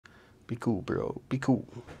Be cool, bro. Be cool.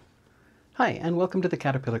 Hi, and welcome to the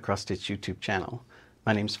Caterpillar Cross Stitch YouTube channel.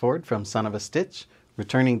 My name's Ford from Son of a Stitch.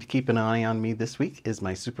 Returning to keep an eye on me this week is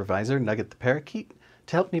my supervisor, Nugget the Parakeet,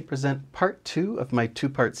 to help me present part 2 of my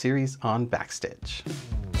 2-part series on Backstitch.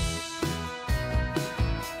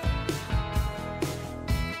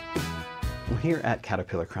 Well, here at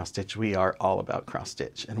Caterpillar Cross Stitch, we are all about cross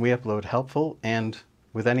stitch, and we upload helpful and,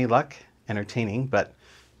 with any luck, entertaining, but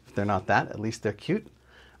if they're not that, at least they're cute,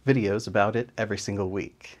 videos about it every single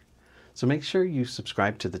week. So make sure you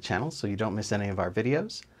subscribe to the channel so you don't miss any of our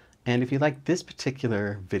videos. And if you like this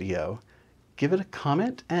particular video, give it a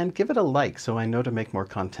comment and give it a like so I know to make more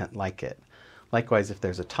content like it. Likewise, if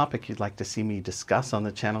there's a topic you'd like to see me discuss on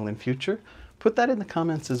the channel in future, put that in the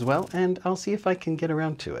comments as well, and I'll see if I can get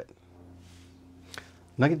around to it.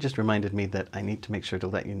 Nugget just reminded me that I need to make sure to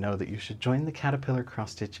let you know that you should join the Caterpillar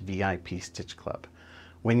Cross Stitch VIP Stitch Club.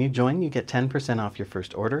 When you join, you get 10% off your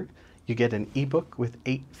first order, you get an ebook with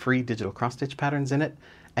 8 free digital cross-stitch patterns in it,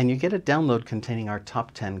 and you get a download containing our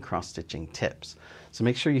top 10 cross-stitching tips. So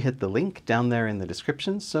make sure you hit the link down there in the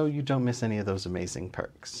description so you don't miss any of those amazing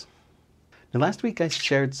perks. Now last week I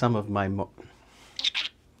shared some of my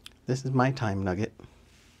This is my time, Nugget.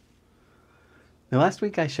 Now last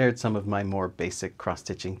week I shared some of my more basic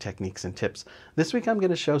cross-stitching techniques and tips. This week I'm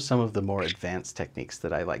going to show some of the more advanced techniques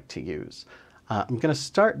that I like to use. I'm going to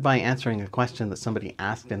start by answering a question that somebody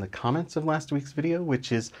asked in the comments of last week's video,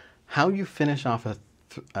 which is how you finish off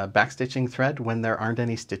a backstitching thread when there aren't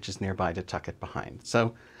any stitches nearby to tuck it behind.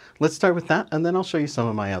 So let's start with that, and then I'll show you some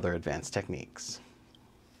of my other advanced techniques.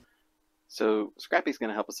 So Scrappy's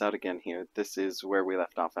going to help us out again here. This is where we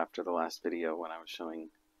left off after the last video when I was showing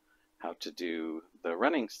how to do the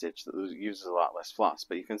running stitch that uses a lot less floss.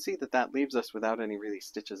 But you can see that that leaves us without any really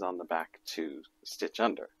stitches on the back to stitch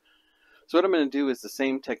under. So what I'm going to do is the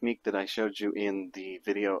same technique that I showed you in the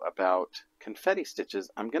video about confetti stitches.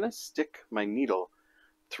 I'm going to stick my needle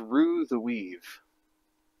through the weave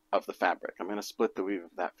of the fabric. I'm going to split the weave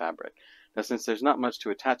of that fabric. Now since there's not much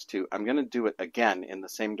to attach to, I'm going to do it again in the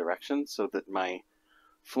same direction so that my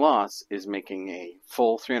floss is making a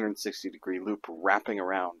full 360-degree loop wrapping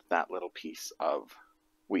around that little piece of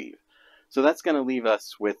weave. So that's going to leave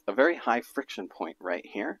us with a very high friction point right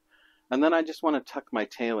here. And then I just want to tuck my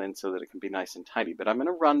tail in so that it can be nice and tidy. But I'm going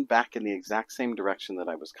to run back in the exact same direction that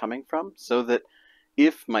I was coming from so that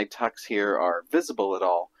if my tucks here are visible at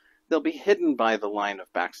all, they'll be hidden by the line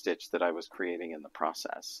of backstitch that I was creating in the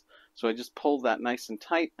process. So I just pull that nice and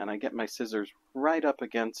tight, and I get my scissors right up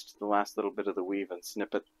against the last little bit of the weave and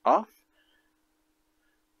snip it off.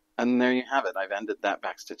 And there you have it. I've ended that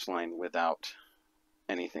backstitch line without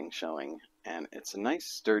anything showing. And it's a nice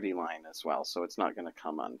sturdy line as well, so it's not going to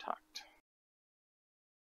come untucked.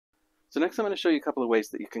 So next I'm going to show you a couple of ways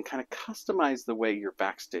that you can kind of customize the way your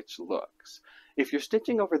backstitch looks. If you're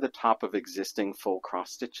stitching over the top of existing full cross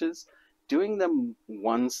stitches, doing them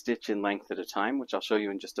one stitch in length at a time, which I'll show you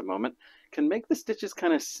in just a moment, can make the stitches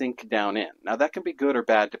kind of sink down in. Now that can be good or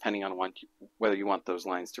bad depending on whether you want those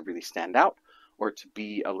lines to really stand out or to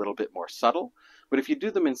be a little bit more subtle. But if you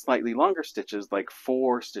do them in slightly longer stitches, like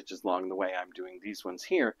 4 stitches long the way I'm doing these ones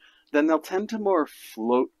here, then they'll tend to more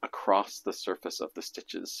float across the surface of the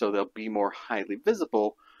stitches, so they'll be more highly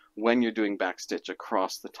visible when you're doing backstitch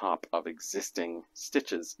across the top of existing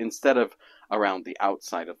stitches, instead of around the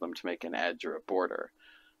outside of them to make an edge or a border.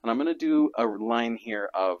 And I'm going to do a line here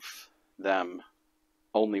of them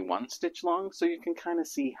only 1 stitch long, so you can kind of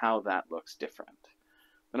see how that looks different.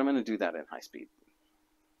 But I'm going to do that in high speed.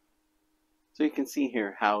 So you can see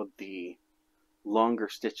here how the longer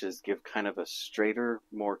stitches give kind of a straighter,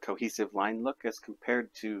 more cohesive line look as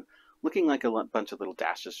compared to looking like a bunch of little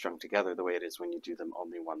dashes strung together the way it is when you do them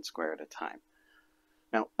only 1 square at a time.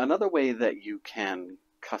 Now, another way that you can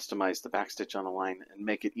customize the backstitch on a line and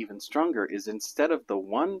make it even stronger is instead of the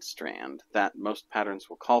 1 strand that most patterns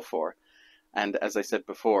will call for, and as I said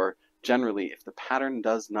before, generally if the pattern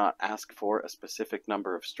does not ask for a specific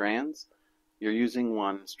number of strands, you're using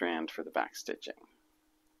 1 strand for the backstitching.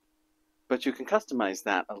 But you can customize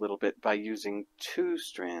that a little bit by using 2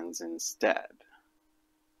 strands instead.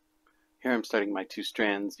 Here I'm starting my 2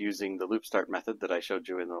 strands using the loop start method that I showed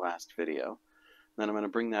you in the last video. Then I'm going to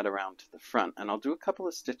bring that around to the front, and I'll do a couple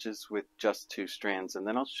of stitches with just 2 strands, and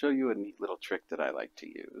then I'll show you a neat little trick that I like to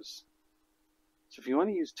use. So if you want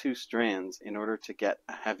to use 2 strands in order to get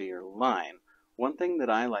a heavier line, one thing that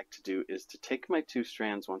I like to do is to take my 2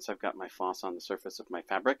 strands once I've got my floss on the surface of my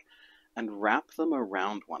fabric and wrap them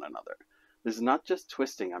around one another. This is not just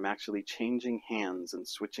twisting, I'm actually changing hands and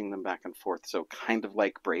switching them back and forth, so kind of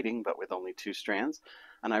like braiding but with only 2 strands.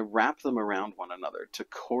 And I wrap them around one another to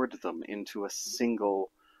cord them into a single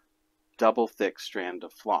double thick strand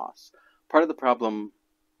of floss. Part of the problem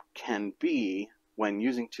can be when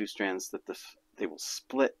using two strands that they will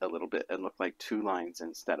split a little bit and look like two lines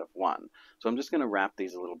instead of one. So I'm just going to wrap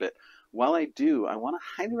these a little bit. While I do, I want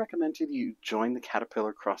to highly recommend to you join the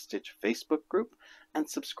Caterpillar Cross Stitch Facebook group and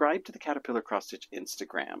subscribe to the Caterpillar Cross Stitch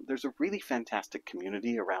Instagram. There's a really fantastic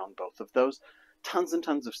community around both of those. Tons and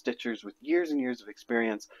tons of stitchers with years and years of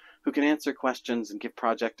experience who can answer questions and give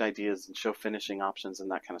project ideas and show finishing options and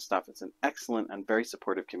that kind of stuff. It's an excellent and very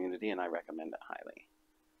supportive community, and I recommend it highly.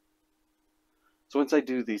 So once I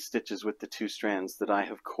do these stitches with the two strands that I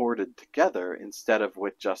have corded together instead of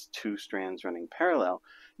with just two strands running parallel,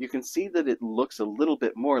 you can see that it looks a little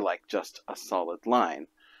bit more like just a solid line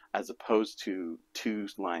as opposed to two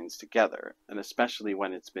lines together. And especially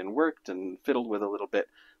when it's been worked and fiddled with a little bit,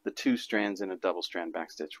 the two strands in a double strand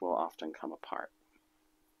backstitch will often come apart.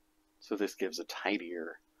 So this gives a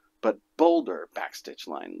tidier but bolder backstitch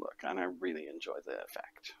line look, and I really enjoy the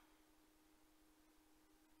effect.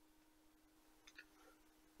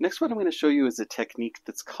 Next, what I'm going to show you is a technique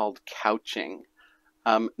that's called couching.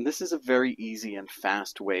 This is a very easy and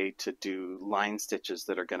fast way to do line stitches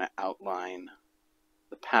that are going to outline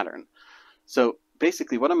the pattern. So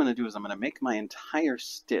basically what I'm going to do is I'm going to make my entire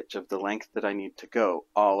stitch of the length that I need to go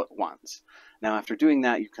all at once. Now after doing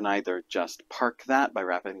that, you can either just park that by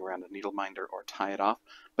wrapping around a needle minder or tie it off,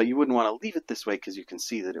 but you wouldn't want to leave it this way because you can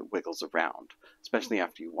see that it wiggles around. Especially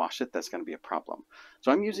after you wash it, that's going to be a problem.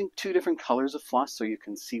 So I'm using two different colors of floss so you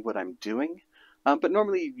can see what I'm doing. But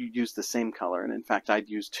normally you use the same color, and in fact I'd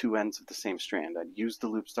use two ends of the same strand. I'd use the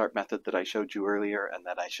loop start method that I showed you earlier and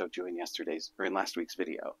that I showed you in last week's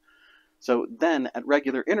video. So then at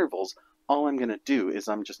regular intervals, all I'm going to do is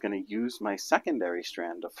I'm just going to use my secondary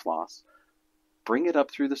strand of floss, bring it up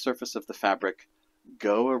through the surface of the fabric,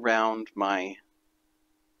 go around my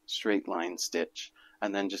straight line stitch,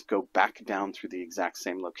 and then just go back down through the exact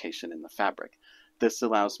same location in the fabric. This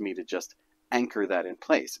allows me to just anchor that in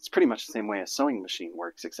place. It's pretty much the same way a sewing machine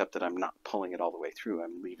works, except that I'm not pulling it all the way through,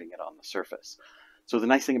 I'm leaving it on the surface. So the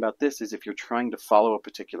nice thing about this is if you're trying to follow a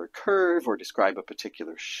particular curve or describe a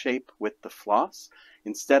particular shape with the floss,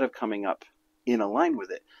 instead of coming up in a line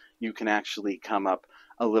with it, you can actually come up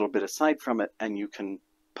a little bit aside from it and you can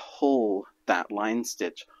pull that line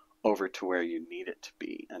stitch over to where you need it to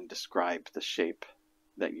be and describe the shape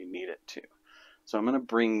that you need it to. So I'm going to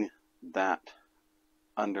bring that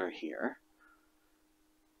under here.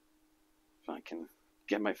 If I can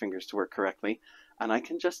get my fingers to work correctly, and I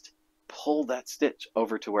can just pull that stitch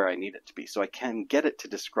over to where I need it to be, so I can get it to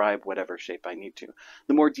describe whatever shape I need to.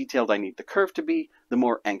 The more detailed I need the curve to be, the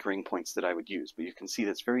more anchoring points that I would use, but you can see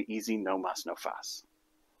that's very easy, no muss, no fuss.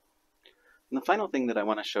 And the final thing that I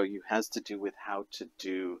want to show you has to do with how to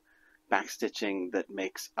do backstitching that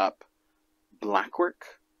makes up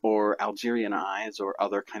blackwork or Algerian eyes or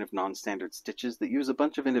other kind of non-standard stitches that use a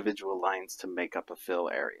bunch of individual lines to make up a fill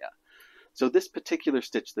area. So this particular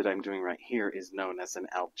stitch that I'm doing right here is known as an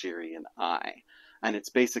Algerian eye, and it's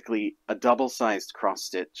basically a double-sized cross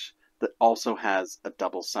stitch that also has a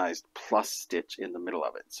double-sized plus stitch in the middle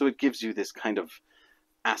of it. So it gives you this kind of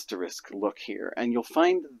asterisk look here, and you'll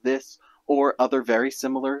find this or other very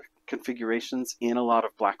similar configurations in a lot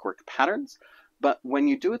of blackwork patterns. But when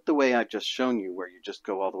you do it the way I've just shown you, where you just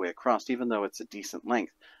go all the way across, even though it's a decent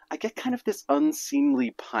length, I get kind of this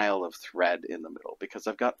unseemly pile of thread in the middle because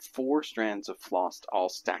I've got 4 strands of floss all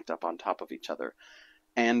stacked up on top of each other.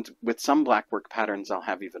 And with some blackwork patterns, I'll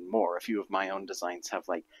have even more. A few of my own designs have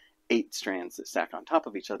like 8 strands that stack on top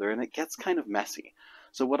of each other, and it gets kind of messy.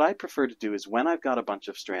 So what I prefer to do is when I've got a bunch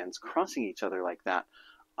of strands crossing each other like that,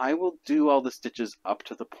 I will do all the stitches up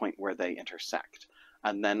to the point where they intersect.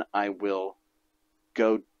 And then I will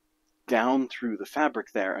go down through the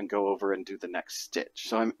fabric there and go over and do the next stitch.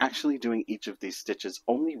 So I'm actually doing each of these stitches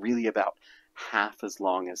only really about half as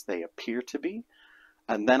long as they appear to be,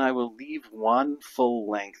 and then I will leave one full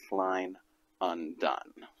length line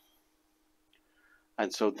undone.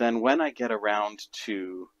 And so then when I get around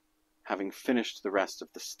to having finished the rest of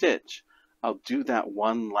the stitch, I'll do that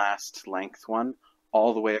one last length one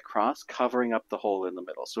all the way across, covering up the hole in the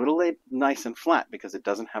middle. So it'll lay nice and flat because it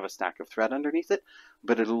doesn't have a stack of thread underneath it,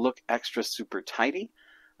 but it'll look extra super tidy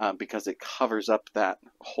because it covers up that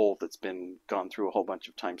hole that's been gone through a whole bunch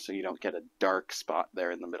of times, so you don't get a dark spot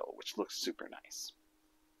there in the middle, which looks super nice.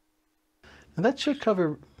 And that should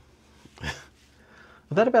cover...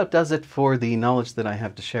 That about does it for the knowledge that I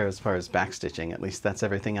have to share as far as backstitching. At least that's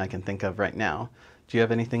everything I can think of right now. Do you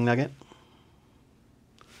have anything, Nugget?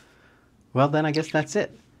 Well, then I guess that's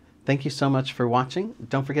it. Thank you so much for watching.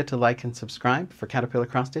 Don't forget to like and subscribe. For Caterpillar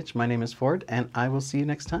Cross Stitch, my name is Ford, and I will see you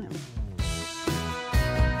next time.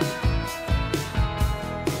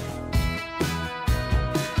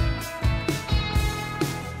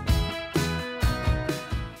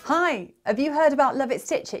 Hi, have you heard about Love It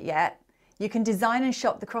Stitch It yet? You can design and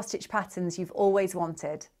shop the cross-stitch patterns you've always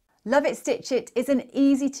wanted. Love It Stitch It is an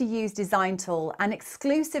easy-to-use design tool and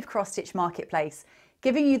exclusive cross-stitch marketplace,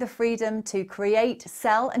 giving you the freedom to create,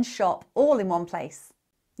 sell and shop all in one place.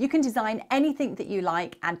 You can design anything that you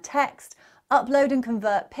like, add text, upload and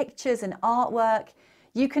convert pictures and artwork.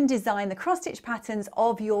 You can design the cross-stitch patterns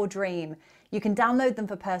of your dream. You can download them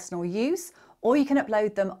for personal use, or you can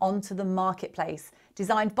upload them onto the marketplace,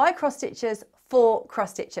 designed by cross-stitchers for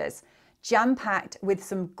cross-stitchers, jam-packed with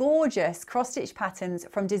some gorgeous cross-stitch patterns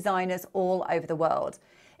from designers all over the world.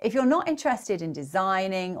 If you're not interested in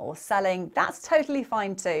designing or selling, that's totally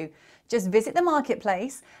fine too. Just visit the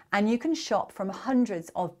marketplace and you can shop from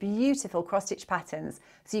hundreds of beautiful cross-stitch patterns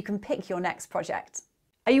so you can pick your next project.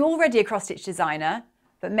 Are you already a cross-stitch designer,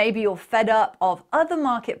 but maybe you're fed up of other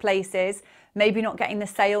marketplaces, maybe not getting the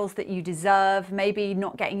sales that you deserve, maybe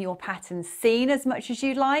not getting your patterns seen as much as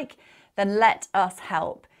you'd like? Then let us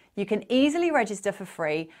help. You can easily register for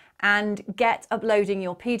free and get uploading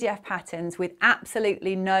your PDF patterns with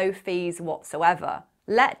absolutely no fees whatsoever.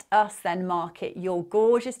 Let us then market your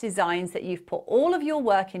gorgeous designs that you've put all of your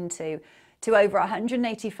work into to over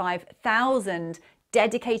 185,000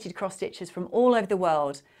 dedicated cross-stitchers from all over the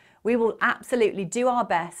world. We will absolutely do our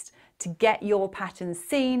best to get your patterns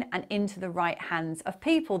seen and into the right hands of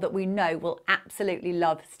people that we know will absolutely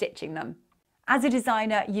love stitching them. As a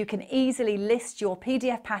designer, you can easily list your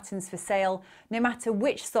PDF patterns for sale, no matter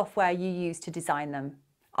which software you use to design them.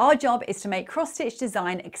 Our job is to make cross-stitch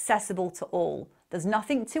design accessible to all. There's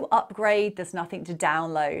nothing to upgrade, there's nothing to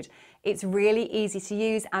download. It's really easy to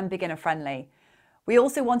use and beginner friendly. We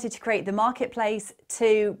also wanted to create the marketplace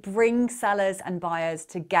to bring sellers and buyers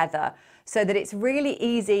together so that it's really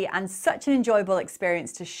easy and such an enjoyable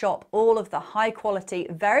experience to shop all of the high quality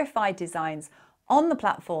verified designs on the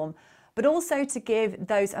platform, but also to give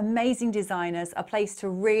those amazing designers a place to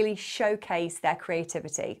really showcase their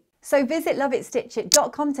creativity. So visit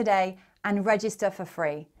loveitstitchit.com today and register for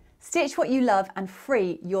free. Stitch what you love and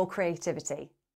free your creativity.